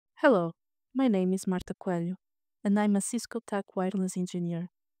Hello, my name is Marta Coelho, and I'm a Cisco Tech Wireless Engineer.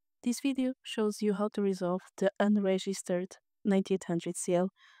 This video shows you how to resolve the unregistered 9800CL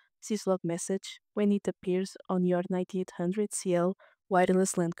Syslog message when it appears on your 9800CL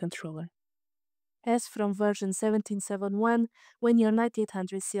Wireless LAN Controller. As from version 17.7.1, when your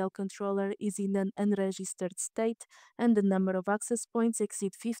 9800CL controller is in an unregistered state and the number of access points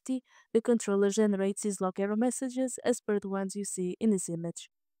exceed 50, the controller generates Syslog error messages as per the ones you see in this image.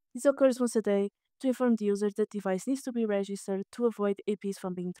 This occurs once a day to inform the user that the device needs to be registered to avoid APs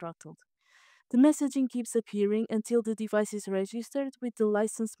from being throttled. The messaging keeps appearing until the device is registered with the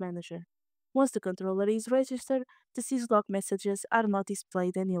license manager. Once the controller is registered, the Syslog messages are not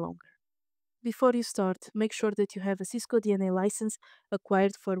displayed any longer. Before you start, make sure that you have a Cisco DNA license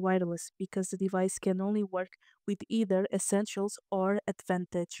acquired for wireless because the device can only work with either Essentials or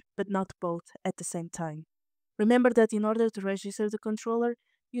Advantage, but not both at the same time. Remember that in order to register the controller,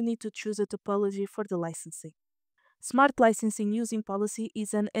 you need to choose a topology for the licensing. Smart licensing using policy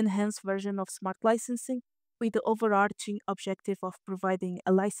is an enhanced version of smart licensing with the overarching objective of providing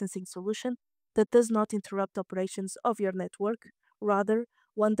a licensing solution that does not interrupt operations of your network, rather,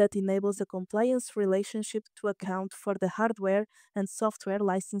 one that enables a compliance relationship to account for the hardware and software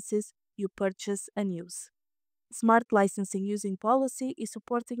licenses you purchase and use. Smart licensing using policy is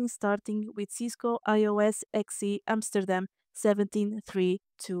supporting starting with Cisco iOS XE Amsterdam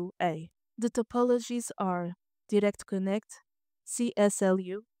 17.3.2a. The topologies are Direct Connect,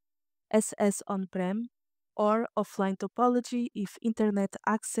 CSLU, SS on-prem, or offline topology if internet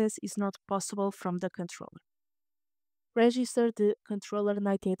access is not possible from the controller. Register the controller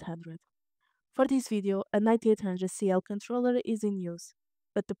 9800. For this video, a 9800CL controller is in use,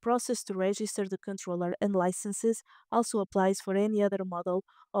 but the process to register the controller and licenses also applies for any other model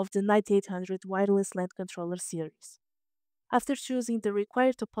of the 9800 Wireless LAN Controller series. After choosing the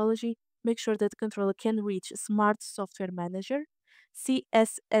required topology, make sure that the controller can reach Smart Software Manager,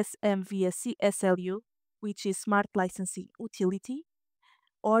 CSSM via CSLU, which is Smart Licensing Utility,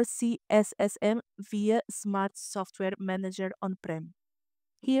 or CSSM via Smart Software Manager on-prem.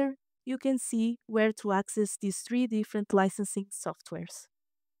 Here, you can see where to access these three different licensing softwares.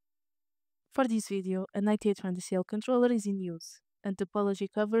 For this video, a 9800CL controller is in use, and topology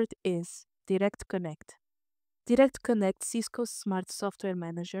covered is Direct Connect. Direct Connect Cisco Smart Software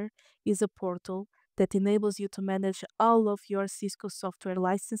Manager is a portal that enables you to manage all of your Cisco software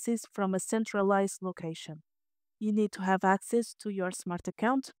licenses from a centralized location. You need to have access to your smart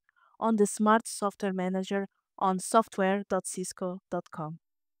account on the Smart Software Manager on software.cisco.com.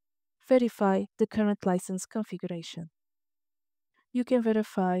 Verify the current license configuration. You can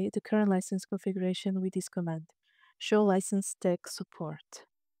verify the current license configuration with this command, show license tech support.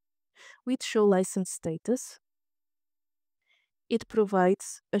 With show license status, it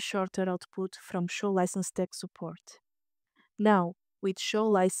provides a shorter output from show license tech support. Now, with show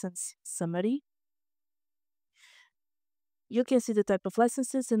license summary, you can see the type of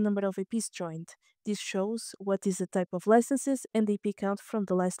licenses and number of IPs joined. This shows what is the type of licenses and the IP count from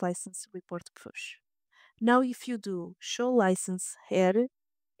the last license report push. Now, if you do show license here,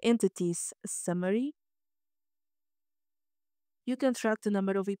 entities summary, you can track the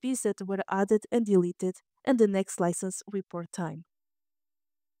number of IPs that were added and deleted and the next license report time.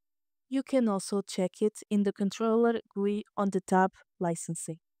 You can also check it in the controller GUI on the tab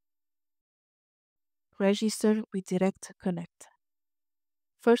Licensing. Register with Direct Connect.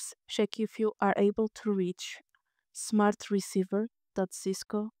 First, check if you are able to reach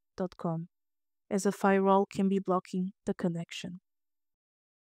smartreceiver.cisco.com, as a firewall can be blocking the connection.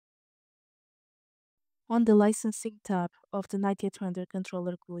 On the Licensing tab of the 9800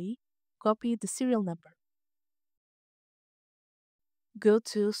 controller GUI, copy the serial number. Go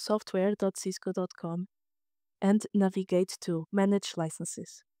to software.cisco.com and navigate to Manage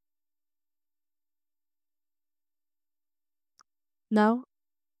Licenses. Now,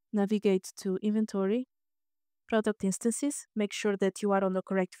 navigate to Inventory, Product Instances, make sure that you are on the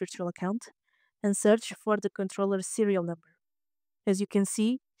correct virtual account, and search for the controller serial number. As you can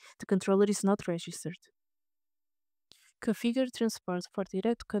see, the controller is not registered. Configure transport for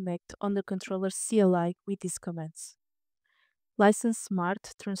Direct Connect on the controller CLI with these commands. License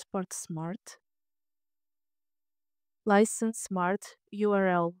Smart, Transport Smart. License Smart,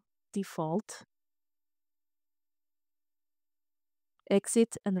 URL Default.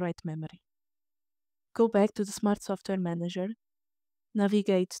 Exit and write memory. Go back to the Smart Software Manager,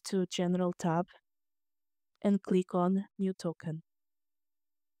 navigate to General tab, and click on New Token.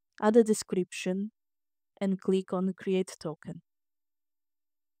 Add a description and click on Create Token.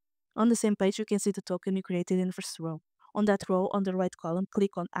 On the same page, you can see the token you created in the first row. On that row on the right column,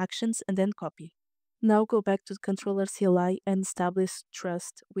 click on Actions and then Copy. Now go back to the controller CLI and establish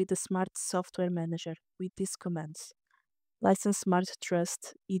trust with the Smart Software Manager with these commands. License Smart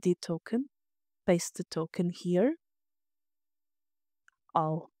Trust ID token, paste the token here,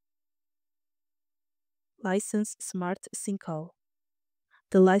 all. License Smart Sync All.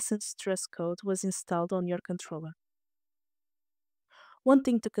 The license trust code was installed on your controller. One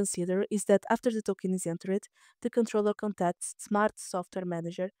thing to consider is that after the token is entered, the controller contacts Smart Software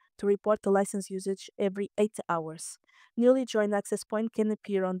Manager to report the license usage every 8 hours. Newly joined access point can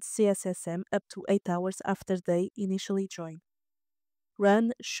appear on CSSM up to 8 hours after they initially join.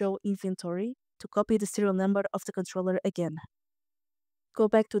 Run Show Inventory to copy the serial number of the controller again. Go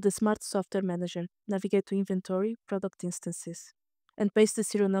back to the Smart Software Manager, navigate to Inventory, Product Instances, and paste the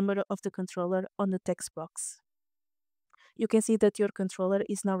serial number of the controller on the text box. You can see that your controller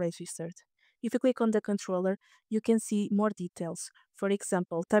is now registered. If you click on the controller, you can see more details. For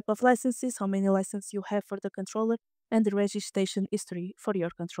example, type of licenses, how many licenses you have for the controller, and the registration history for your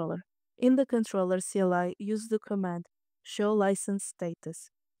controller. In the controller CLI, use the command show license status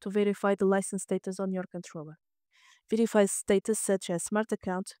to verify the license status on your controller. Verify status such as smart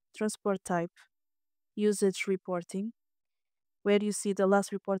account, transport type, usage reporting, where you see the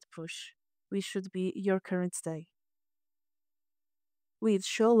last report push, which should be your current day. With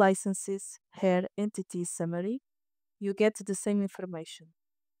show licenses, here entity summary, you get the same information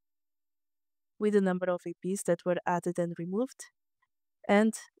with the number of APs that were added and removed,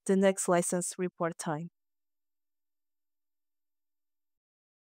 and the next license report time.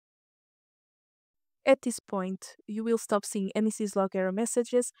 At this point, you will stop seeing any Syslog error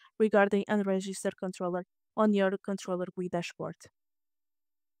messages regarding unregistered controller on your controller GUI dashboard.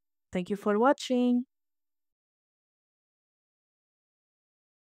 Thank you for watching.